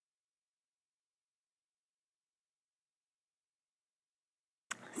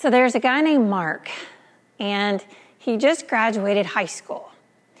So there's a guy named Mark, and he just graduated high school.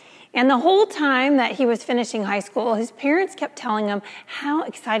 And the whole time that he was finishing high school, his parents kept telling him how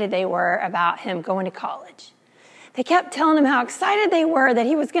excited they were about him going to college. They kept telling him how excited they were that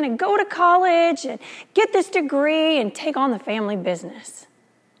he was going to go to college and get this degree and take on the family business.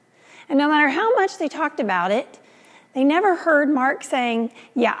 And no matter how much they talked about it, they never heard Mark saying,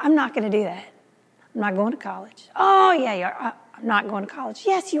 yeah, I'm not going to do that. I'm not going to college. Oh, yeah, you are. I'm not going to college.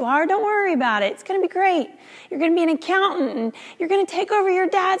 Yes, you are. Don't worry about it. It's going to be great. You're going to be an accountant, and you're going to take over your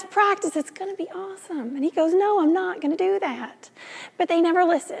dad's practice. It's going to be awesome. And he goes, no, I'm not going to do that. But they never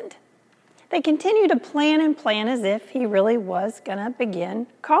listened. They continued to plan and plan as if he really was going to begin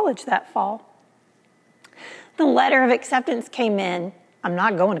college that fall. The letter of acceptance came in. I'm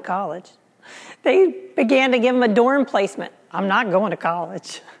not going to college. They began to give him a dorm placement. I'm not going to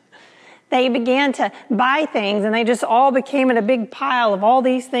college. They began to buy things, and they just all became in a big pile of all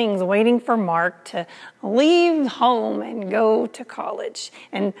these things waiting for Mark to leave home and go to college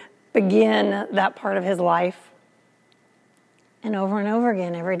and begin that part of his life. And over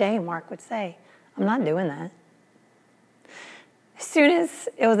again, every day, Mark would say, I'm not doing that. As soon as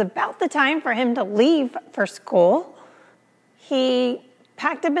it was about the time for him to leave for school, he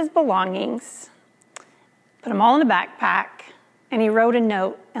packed up his belongings, put them all in a backpack, and he wrote a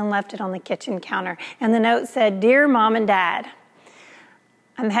note and left it on the kitchen counter. And the note said, Dear Mom and Dad,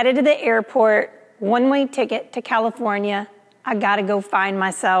 I'm headed to the airport, one-way ticket to California. I got to go find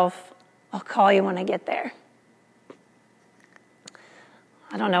myself. I'll call you when I get there.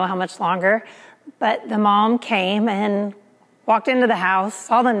 I don't know how much longer, but the mom came and walked into the house,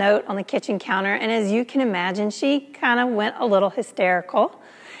 saw the note on the kitchen counter, and as you can imagine, she kind of went a little hysterical.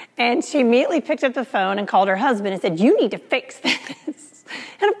 And she immediately picked up the phone and called her husband and said, you need to fix this.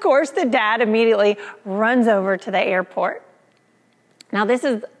 And of course, the dad immediately runs over to the airport. Now, this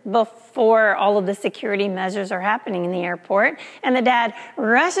is before all of the security measures are happening in the airport. And the dad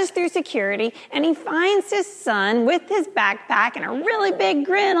rushes through security, and he finds his son with his backpack and a really big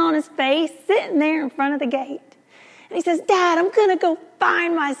grin on his face sitting there in front of the gate. And he says, Dad, I'm going to go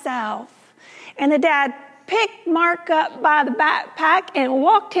find myself. And the dad picked Mark up by the backpack and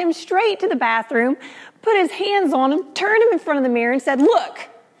walked him straight to the bathroom, put his hands on him, turned him in front of the mirror and said, Look,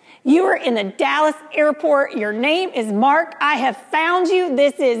 you are in the Dallas airport. Your name is Mark. I have found you.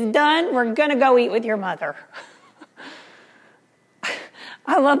 This is done. We're going to go eat with your mother.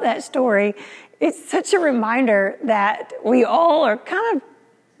 I love that story. It's such a reminder that we all are kind of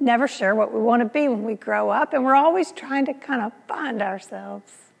never sure what we want to be when we grow up, and we're always trying to kind of find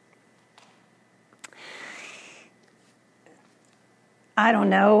ourselves. I don't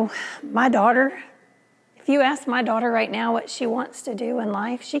know. My daughter, if you ask my daughter right now what she wants to do in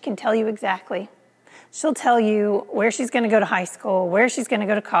life, she can tell you exactly. She'll tell you where she's going to go to high school, where she's going to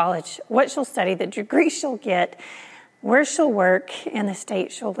go to college, what she'll study, the degree she'll get, where she'll work, and the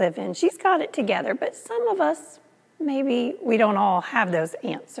state she'll live in. She's got it together, but some of us, maybe we don't all have those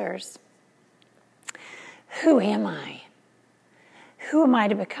answers. Who am I? Who am I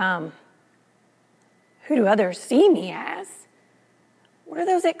to become? Who do others see me as? What are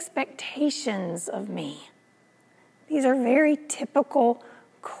those expectations of me? These are very typical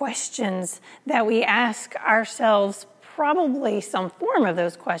questions that we ask ourselves, probably some form of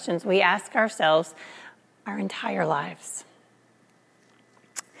those questions we ask ourselves our entire lives.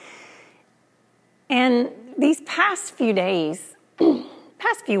 And these past few days,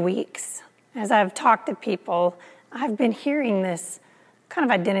 past few weeks, as I've talked to people, I've been hearing this kind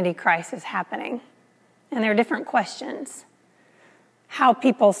of identity crisis happening. And there are different questions. How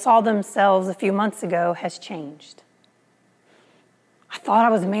people saw themselves a few months ago has changed. I thought I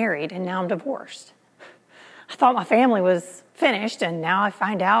was married, and now I'm divorced. I thought my family was finished, and now I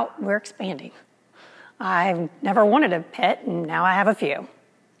find out we're expanding. I've never wanted a pet, and now I have a few.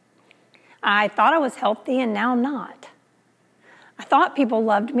 I thought I was healthy, and now I'm not. I thought people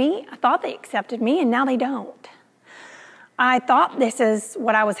loved me. I thought they accepted me, and now they don't. I thought this is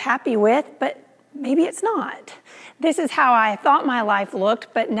what I was happy with, but maybe it's not. This is how I thought my life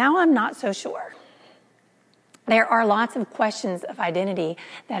looked, but now I'm not so sure. There are lots of questions of identity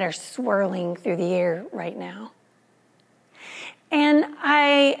that are swirling through the air right now. And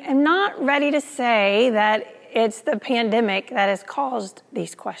I am not ready to say that it's the pandemic that has caused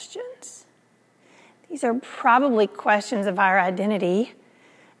these questions. These are probably questions of our identity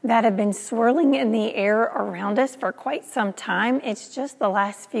that have been swirling in the air around us for quite some time. It's just the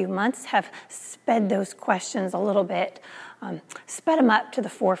last few months have sped those questions a little bit, sped them up to the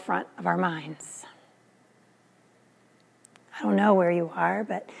forefront of our minds. I don't know where you are,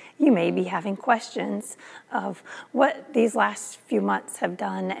 but you may be having questions of what these last few months have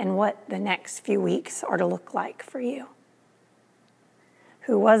done and what the next few weeks are to look like for you.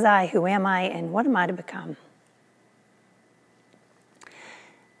 Who was I? Who am I? And what am I to become?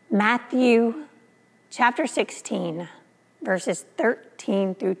 Matthew chapter 16, verses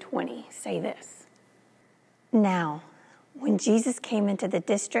 13 through 20 say this. Now, when Jesus came into the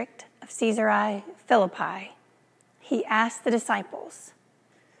district of Caesarea Philippi, he asked the disciples,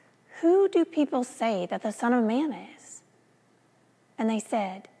 "Who do people say that the Son of Man is?" And they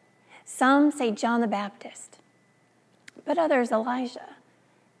said, "Some say John the Baptist, but others Elijah,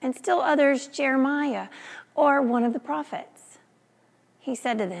 and still others Jeremiah or one of the prophets." He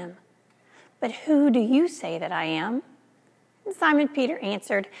said to them, "But who do you say that I am?" And Simon Peter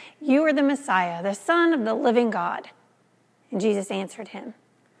answered, "You are the Messiah, the Son of the living God." And Jesus answered him,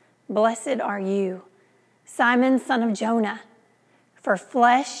 "Blessed are you, Simon, son of Jonah, for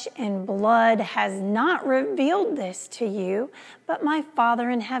flesh and blood has not revealed this to you, but my Father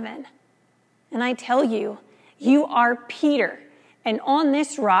in heaven. And I tell you, you are Peter, and on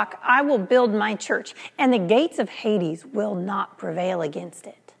this rock I will build my church, and the gates of Hades will not prevail against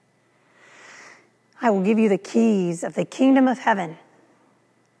it. I will give you the keys of the kingdom of heaven,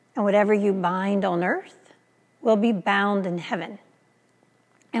 and whatever you bind on earth will be bound in heaven,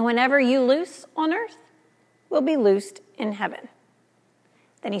 and whenever you loose on earth will be loosed in heaven."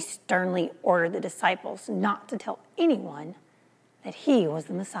 Then he sternly ordered the disciples not to tell anyone that he was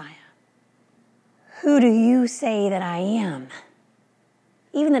the Messiah. "Who do you say that I am?"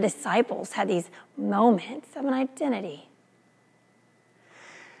 Even the disciples had these moments of an identity.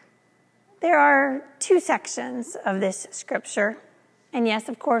 There are two sections of this scripture. And yes,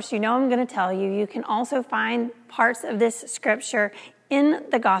 of course, I'm going to tell you, you can also find parts of this scripture in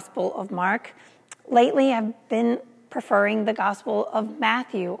the Gospel of Mark. Lately, I've been preferring the Gospel of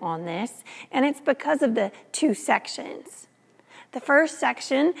Matthew on this, and it's because of the two sections. The first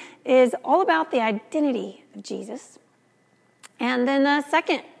section is all about the identity of Jesus. And then the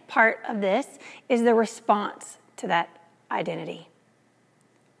second part of this is the response to that identity.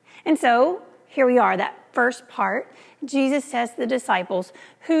 And so here we are, that first part. Jesus says to the disciples,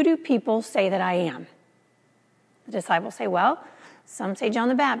 "Who do people say that I am?" The disciples say, "Well, some say John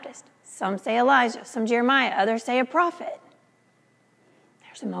the Baptist, some say Elijah, some Jeremiah, others say a prophet."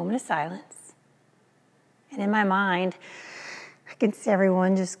 There's a moment of silence. And in my mind, I can see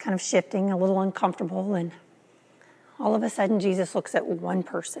everyone just kind of shifting, a little uncomfortable, and all of a sudden Jesus looks at one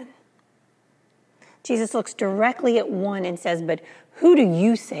person. Jesus looks directly at one and says, "But who do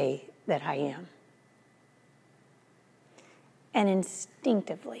you say that I am?" And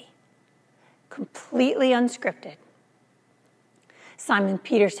instinctively, completely unscripted, Simon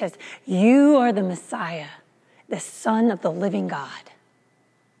Peter says, "You are the Messiah, the Son of the living God."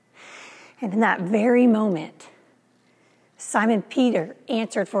 And in that very moment, Simon Peter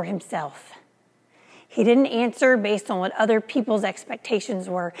answered for himself. He didn't answer based on what other people's expectations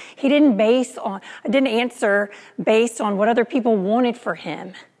were. He didn't answer based on what other people wanted for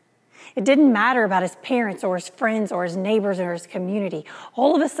him. It didn't matter about his parents or his friends or his neighbors or his community.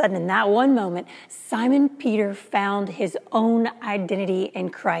 All of a sudden, in that one moment, Simon Peter found his own identity in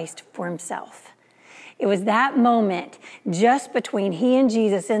Christ for himself. It was that moment just between he and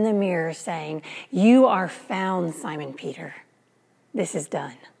Jesus in the mirror saying, "You are found, Simon Peter. This is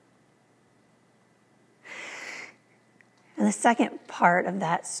done." And the second part of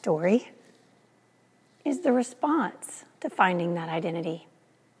that story is the response to finding that identity.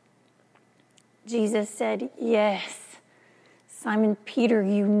 Jesus said, "Yes, Simon Peter,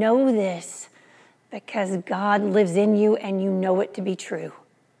 you know this because God lives in you and you know it to be true.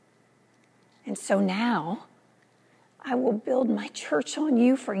 And so now I will build my church on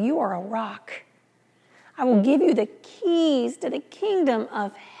you, for you are a rock. I will give you the keys to the kingdom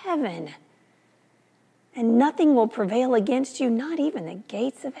of heaven, and nothing will prevail against you, not even the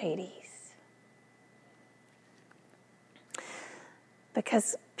gates of Hades."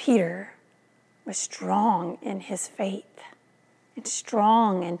 Because Peter was strong in his faith and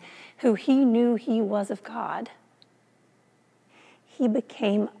strong in who he knew he was of God, he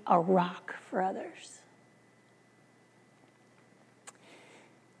became a rock for others.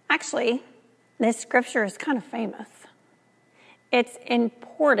 Actually, this scripture is kind of famous. It's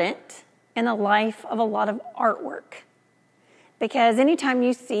important in the life of a lot of artwork, because anytime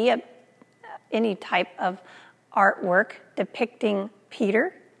you see any type of artwork depicting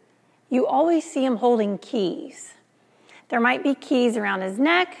Peter, you always see him holding keys. There might be keys around his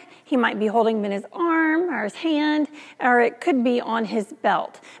neck. He might be holding him in his arm or his hand, or it could be on his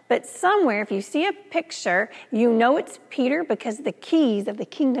belt. But somewhere, if you see a picture, you know it's Peter because the keys of the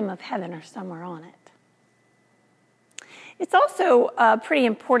kingdom of heaven are somewhere on it. It's also a pretty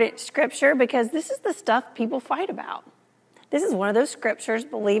important scripture because this is the stuff people fight about. This is one of those scriptures,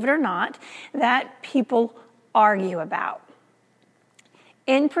 believe it or not, that people argue about.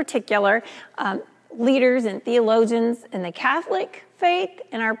 In particular, leaders and theologians in the Catholic faith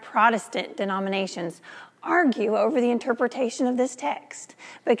and our Protestant denominations argue over the interpretation of this text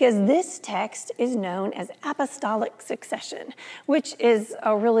because this text is known as apostolic succession, which is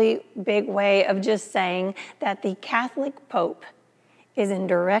a really big way of just saying that the Catholic Pope is in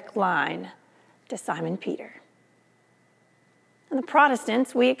direct line to Simon Peter. And the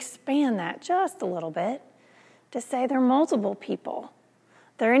Protestants, we expand that just a little bit to say there are multiple people.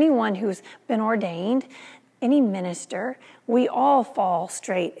 There anyone who's been ordained, any minister, we all fall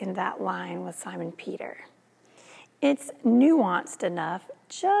straight in that line with Simon Peter. It's nuanced enough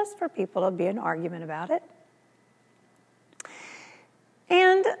just for people to be an argument about it.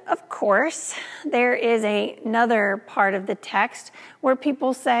 And of course, there is another part of the text where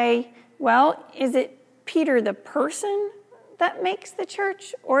people say, well, is it Peter the person that makes the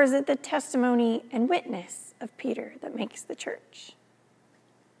church, or is it the testimony and witness of Peter that makes the church?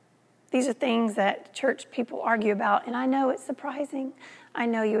 These are things that church people argue about, and I know it's surprising. I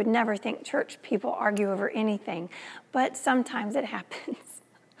know you would never think church people argue over anything, but sometimes it happens.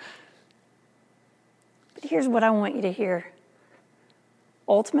 But here's what I want you to hear.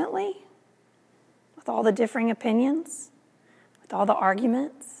 Ultimately, with all the differing opinions, with all the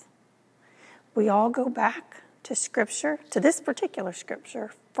arguments, we all go back to Scripture, to this particular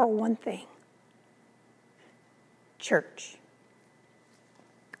Scripture, for one thing: church.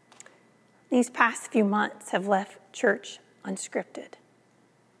 These past few months have left church unscripted.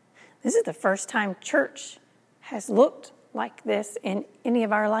 This is the first time church has looked like this in any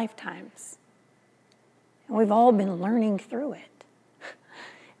of our lifetimes. And we've all been learning through it.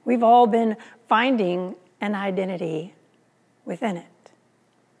 We've all been finding an identity within it.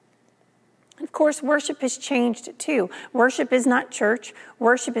 Of course, worship has changed too. Worship is not church.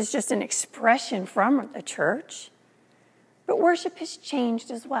 Worship is just an expression from the church. But worship has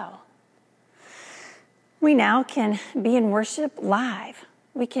changed as well. We now can be in worship live.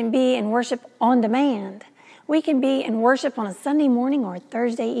 We can be in worship on demand. We can be in worship on a Sunday morning or a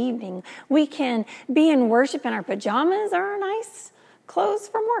Thursday evening. We can be in worship in our pajamas or our nice clothes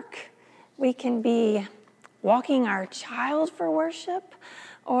from work. We can be walking our child for worship,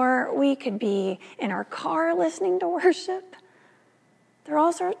 or we could be in our car listening to worship. There are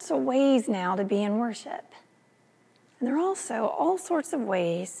all sorts of ways now to be in worship. And there are also all sorts of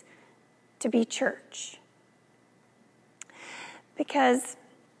ways to be church. Because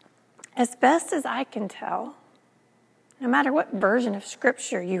as best as I can tell, no matter what version of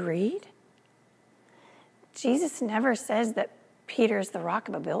Scripture you read, Jesus never says that Peter is the rock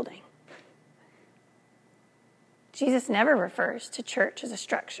of a building. Jesus never refers to church as a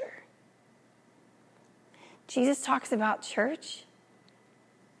structure. Jesus talks about church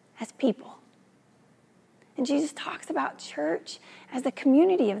as people. And Jesus talks about church as the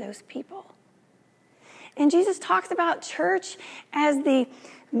community of those people. And Jesus talks about church as the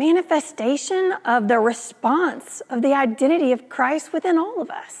manifestation of the response of the identity of Christ within all of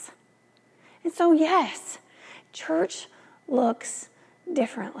us. And so, yes, church looks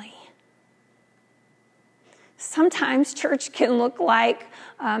differently. Sometimes church can look like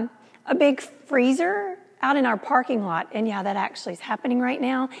a big freezer out in our parking lot. And yeah, that actually is happening right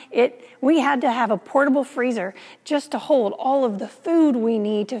now. We had to have a portable freezer just to hold all of the food we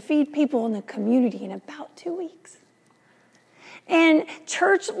need to feed people in the community in about 2 weeks. And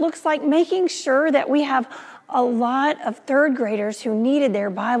church looks like making sure that we have a lot of third graders who needed their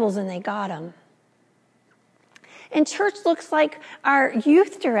Bibles and they got them. And church looks like our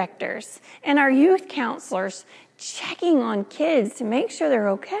youth directors and our youth counselors checking on kids to make sure they're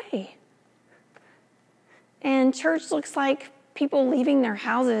okay. And church looks like people leaving their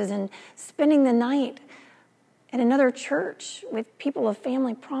houses and spending the night at another church with people of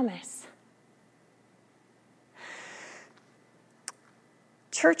Family Promise.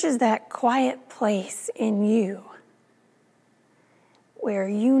 Church is that quiet place in you where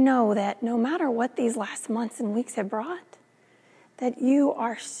you know that no matter what these last months and weeks have brought, that you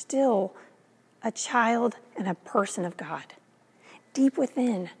are still a child and a person of God. Deep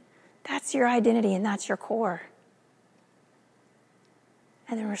within, that's your identity and that's your core.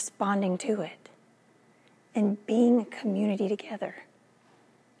 And then responding to it and being a community together.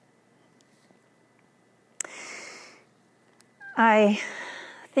 I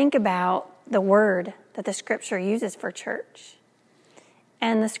think about the word that the scripture uses for church.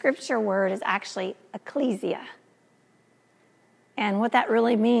 And the scripture word is actually ecclesia. And what that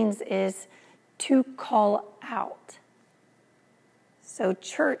really means is to call out. So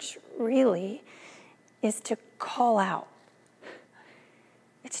church really is to call out.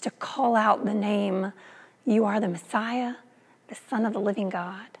 It's to call out the name, you are the Messiah, the Son of the living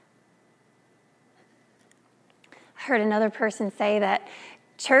God. I heard another person say that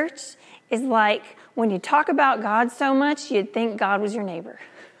church is like when you talk about God so much, you'd think God was your neighbor.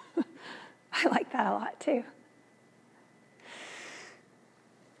 I like that a lot too.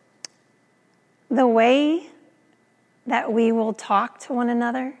 The way that we will talk to one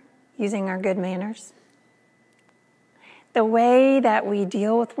another using our good manners, the way that we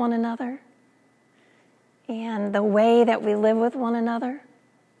deal with one another, and the way that we live with one another,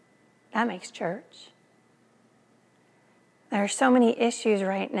 that makes church. There are so many issues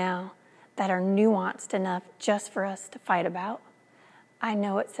right now that are nuanced enough just for us to fight about. I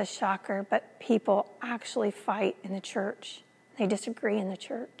know it's a shocker, but people actually fight in the church. They disagree in the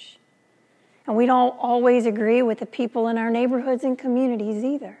church. And we don't always agree with the people in our neighborhoods and communities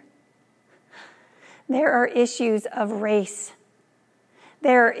either. There are issues of race.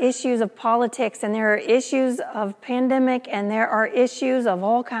 There are issues of politics, and there are issues of pandemic, and there are issues of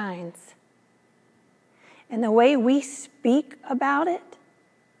all kinds. And the way we speak about it,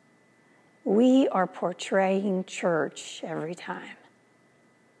 we are portraying church every time.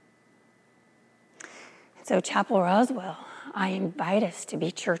 So Chapel Roswell, I invite us to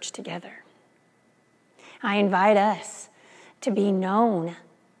be church together. I invite us to be known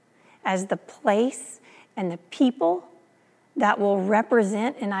as the place and the people that will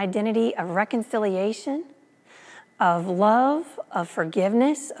represent an identity of reconciliation, of love, of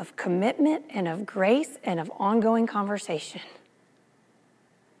forgiveness, of commitment, and of grace, and of ongoing conversation.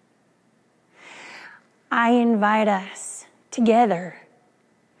 I invite us together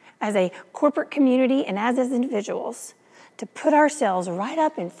as a corporate community and as individuals to put ourselves right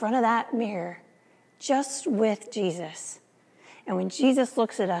up in front of that mirror just with Jesus. And when Jesus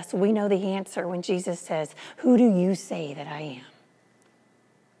looks at us, we know the answer when Jesus says, "Who do you say that I am?"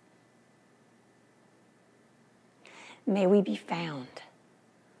 May we be found,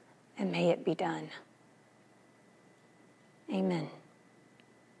 and may it be done. Amen.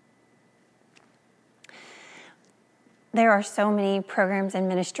 There are so many programs and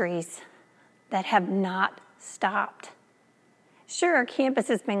ministries that have not stopped. Sure, our campus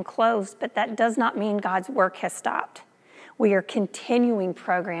has been closed, but that does not mean God's work has stopped. We are continuing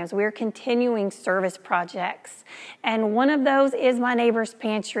programs. We are continuing service projects. And one of those is My Neighbor's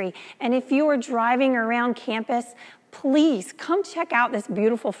Pantry. And if you are driving around campus, please come check out this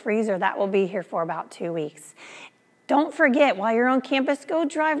beautiful freezer that will be here for about 2 weeks. Don't forget, while you're on campus, go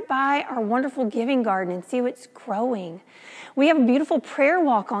drive by our wonderful giving garden and see what's growing. We have a beautiful prayer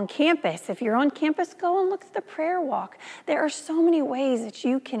walk on campus. If you're on campus, go and look at the prayer walk. There are so many ways that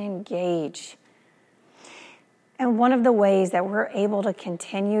you can engage. And one of the ways that we're able to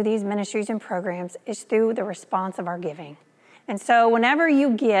continue these ministries and programs is through the response of our giving. And so whenever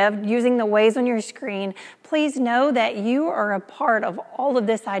you give, using the ways on your screen, please know that you are a part of all of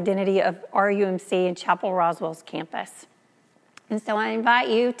this identity of RUMC and Chapel Roswell's campus. And so I invite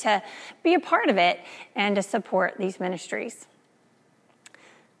you to be a part of it and to support these ministries.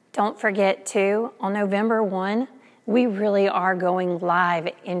 Don't forget, too, on November 1, we really are going live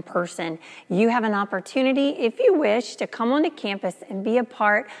in person. You have an opportunity, if you wish, to come onto campus and be a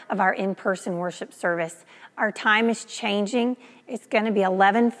part of our in-person worship service. Our time is changing. It's going to be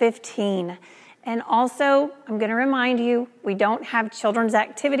 11:15. And also, I'm going to remind you, we don't have children's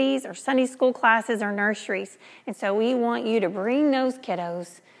activities or Sunday school classes or nurseries. And so we want you to bring those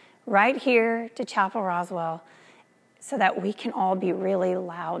kiddos right here to Chapel Roswell so that we can all be really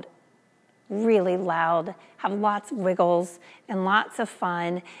loud, have lots of wiggles and lots of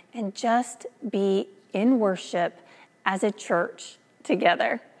fun, and just be in worship as a church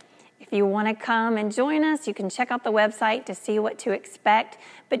together. If you want to come and join us, you can check out the website to see what to expect.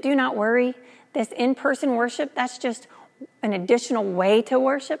 But do not worry, this in-person worship, that's just an additional way to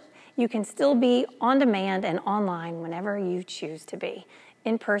worship. You can still be on demand and online whenever you choose to be.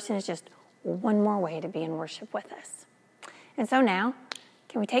 In person is just one more way to be in worship with us. And so now,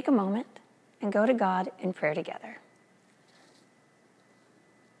 can we take a moment and go to God in prayer together?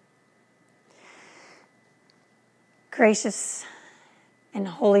 Gracious and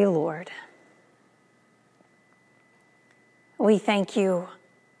holy Lord, we thank you.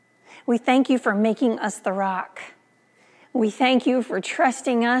 We thank you for making us the rock. We thank you for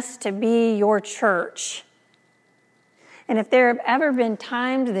trusting us to be your church. And if there have ever been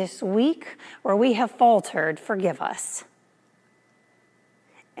times this week where we have faltered, forgive us.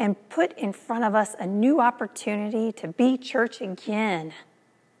 And put in front of us a new opportunity to be church again.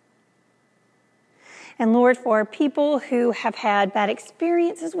 And Lord, for people who have had bad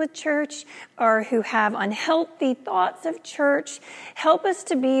experiences with church or who have unhealthy thoughts of church, help us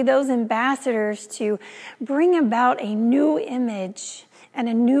to be those ambassadors to bring about a new image and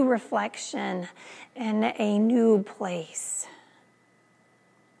a new reflection and a new place.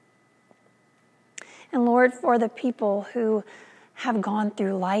 And Lord, for the people who have gone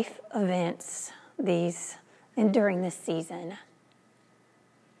through life events during this season,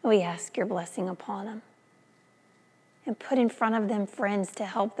 we ask your blessing upon them. And put in front of them friends to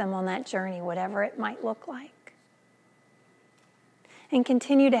help them on that journey, whatever it might look like. And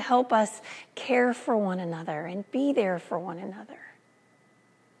continue to help us care for one another and be there for one another.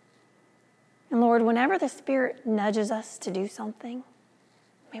 And Lord, whenever the Spirit nudges us to do something,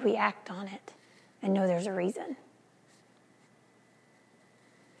 may we act on it and know there's a reason.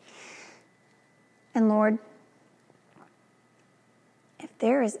 And Lord, if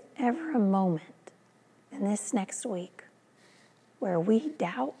there is ever a moment in this next week where we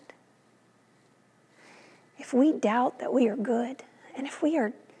doubt, if we doubt that we are good, and if we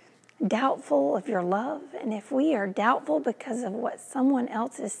are doubtful of your love, and if we are doubtful because of what someone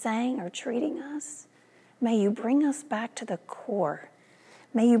else is saying or treating us, may you bring us back to the core.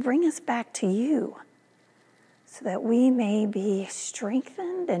 May you bring us back to you so that we may be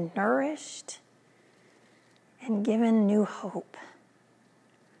strengthened and nourished and given new hope.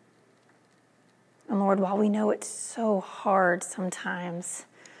 And Lord, while we know it's so hard sometimes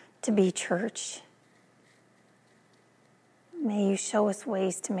to be church, may you show us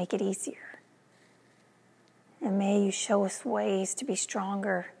ways to make it easier. And may you show us ways to be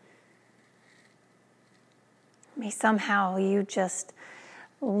stronger. May somehow you just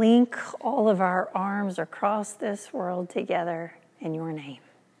link all of our arms across this world together in your name.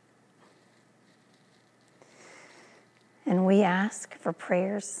 And we ask for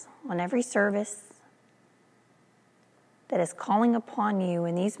prayers on every service that is calling upon you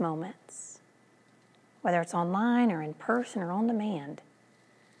in these moments, whether it's online or in person or on demand.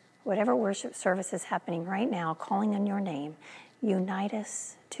 Whatever worship service is happening right now, calling on your name, unite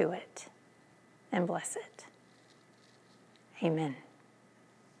us to it and bless it. Amen.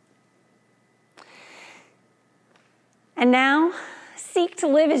 And now, seek to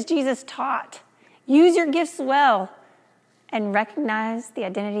live as Jesus taught. Use your gifts well and recognize the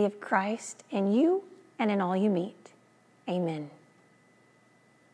identity of Christ in you and in all you meet. Amen.